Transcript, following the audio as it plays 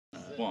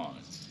One,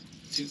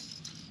 two,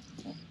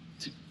 one,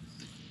 two.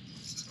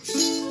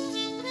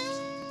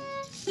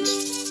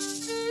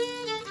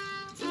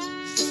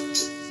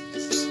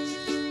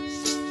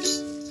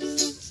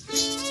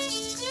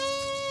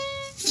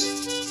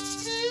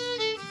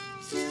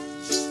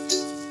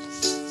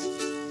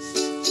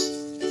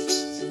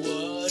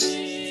 What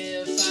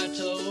if I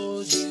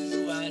told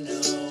you I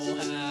know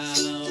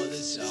how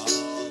this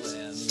all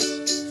ends?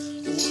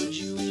 Would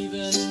you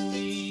even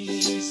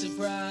be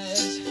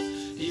surprised?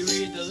 You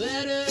read the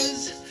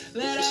letters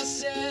that I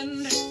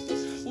send.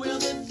 Will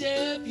the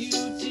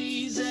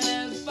deputies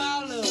have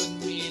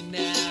followed me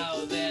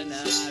now? They're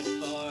not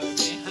far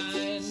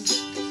behind.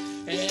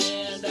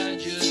 And I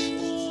just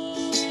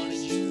wanted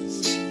you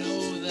to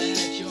know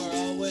that you're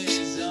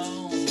always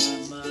on my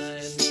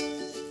mind.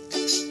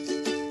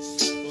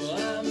 Well,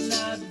 I'm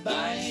not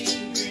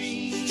buying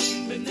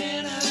green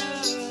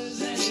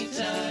bananas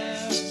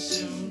anytime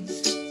soon,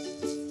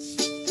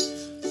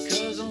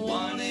 'cause I'm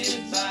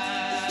wanted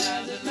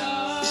by the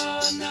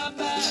law, not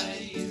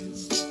by you.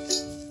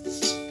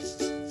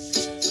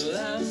 Well,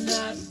 I'm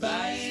not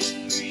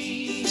buying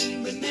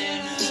green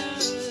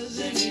bananas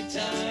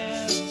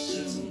anytime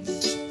soon,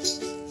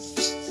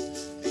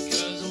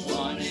 because I'm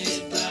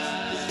wanted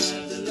by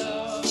the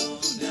law,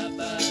 not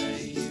by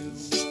you.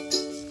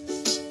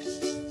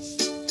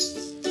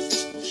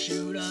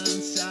 Shoot on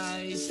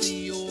sight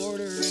the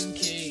order in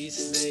case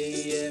they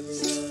ever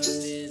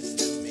run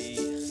into me.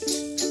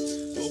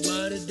 Oh,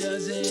 but it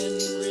doesn't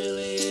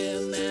really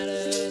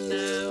matter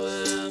now.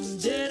 I'm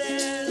dead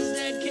as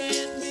dead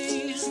can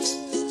be.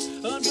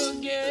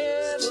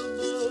 Unforgivable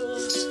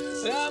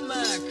are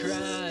my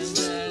crimes,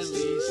 at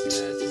least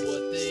that's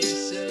what they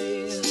say.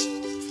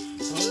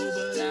 Oh,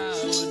 but I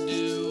would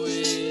do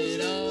it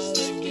all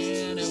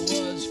again. It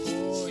was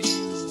for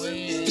you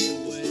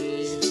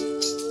anyway.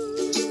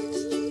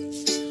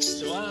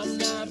 So I'm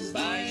not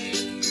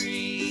buying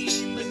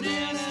green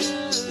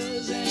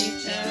bananas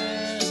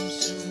anytime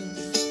soon,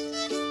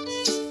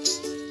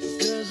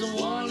 'cause I'm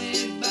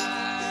wanted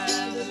by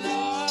the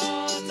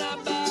law, not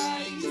by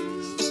you.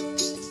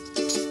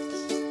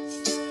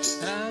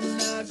 I'm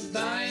not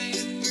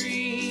buying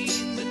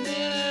green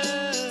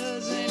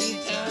bananas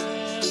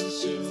anytime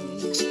soon,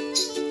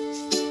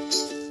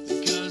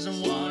 because I'm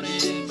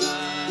wanted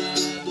by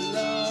the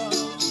law,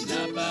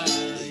 not by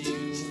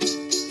you.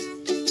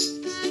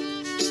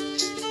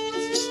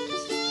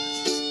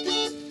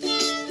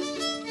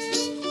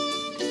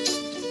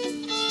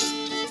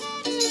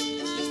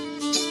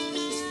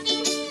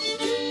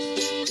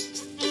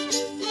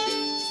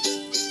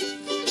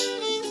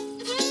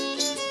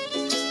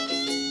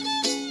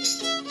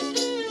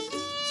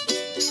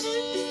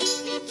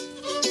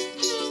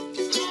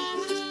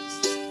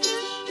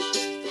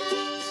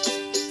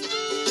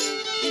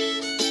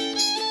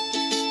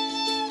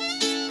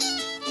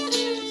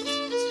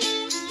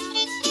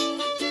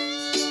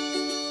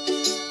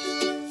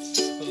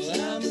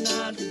 Well, I'm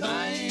not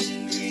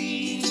buying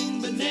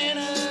green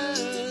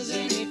bananas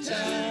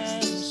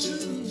anytime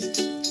soon,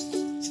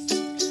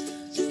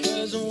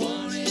 'cause I'm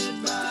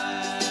wanted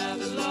by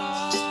the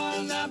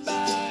law, not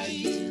by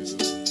you.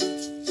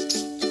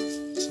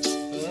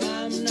 Well,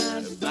 I'm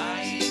not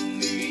buying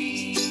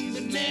green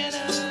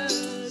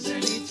bananas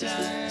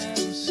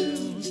anytime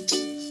soon,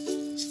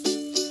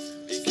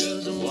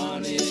 because I'm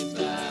wanted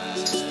by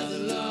the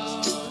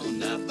law,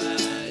 not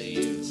by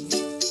you.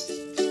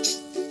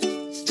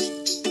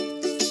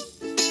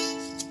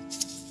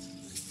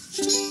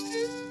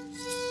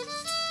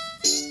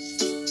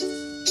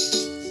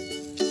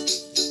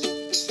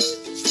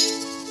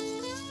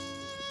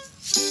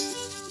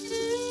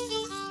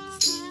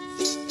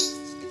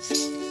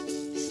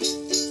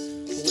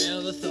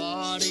 Well, the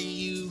thought of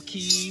you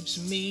keeps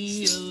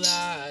me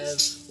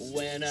alive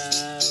when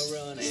I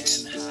run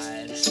and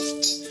hide.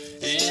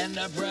 And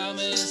I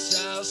promise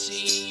I'll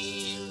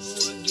see you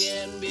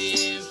again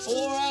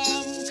before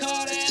I'm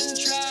caught and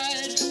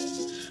tried.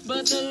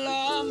 But the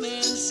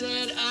lawman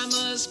said I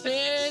must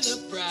pay the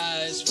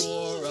price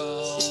for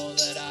all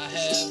that I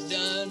have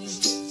done.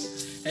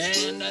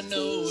 And I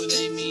know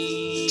they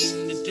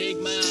mean to take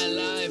my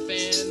life,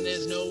 and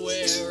there's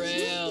nowhere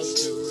else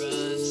to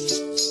run.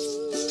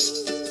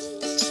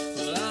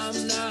 Well,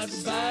 I'm not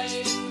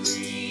buying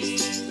green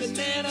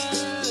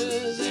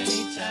bananas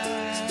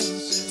anytime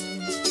soon,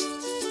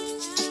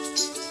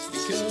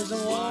 because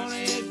I'm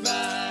wanted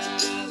by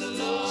the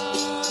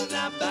law,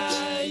 not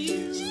by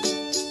you.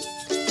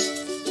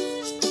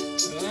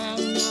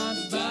 I'm not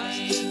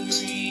buying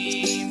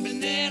green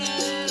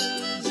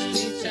bananas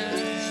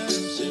anytime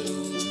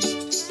soon,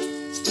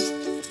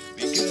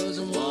 because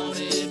I'm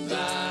wanted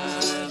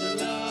by the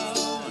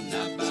law,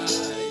 not by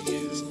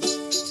you.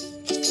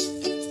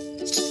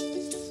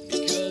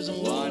 Because I'm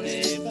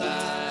wanted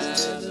by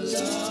the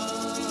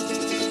law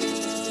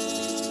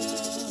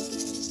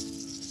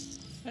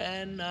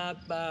and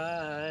not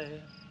by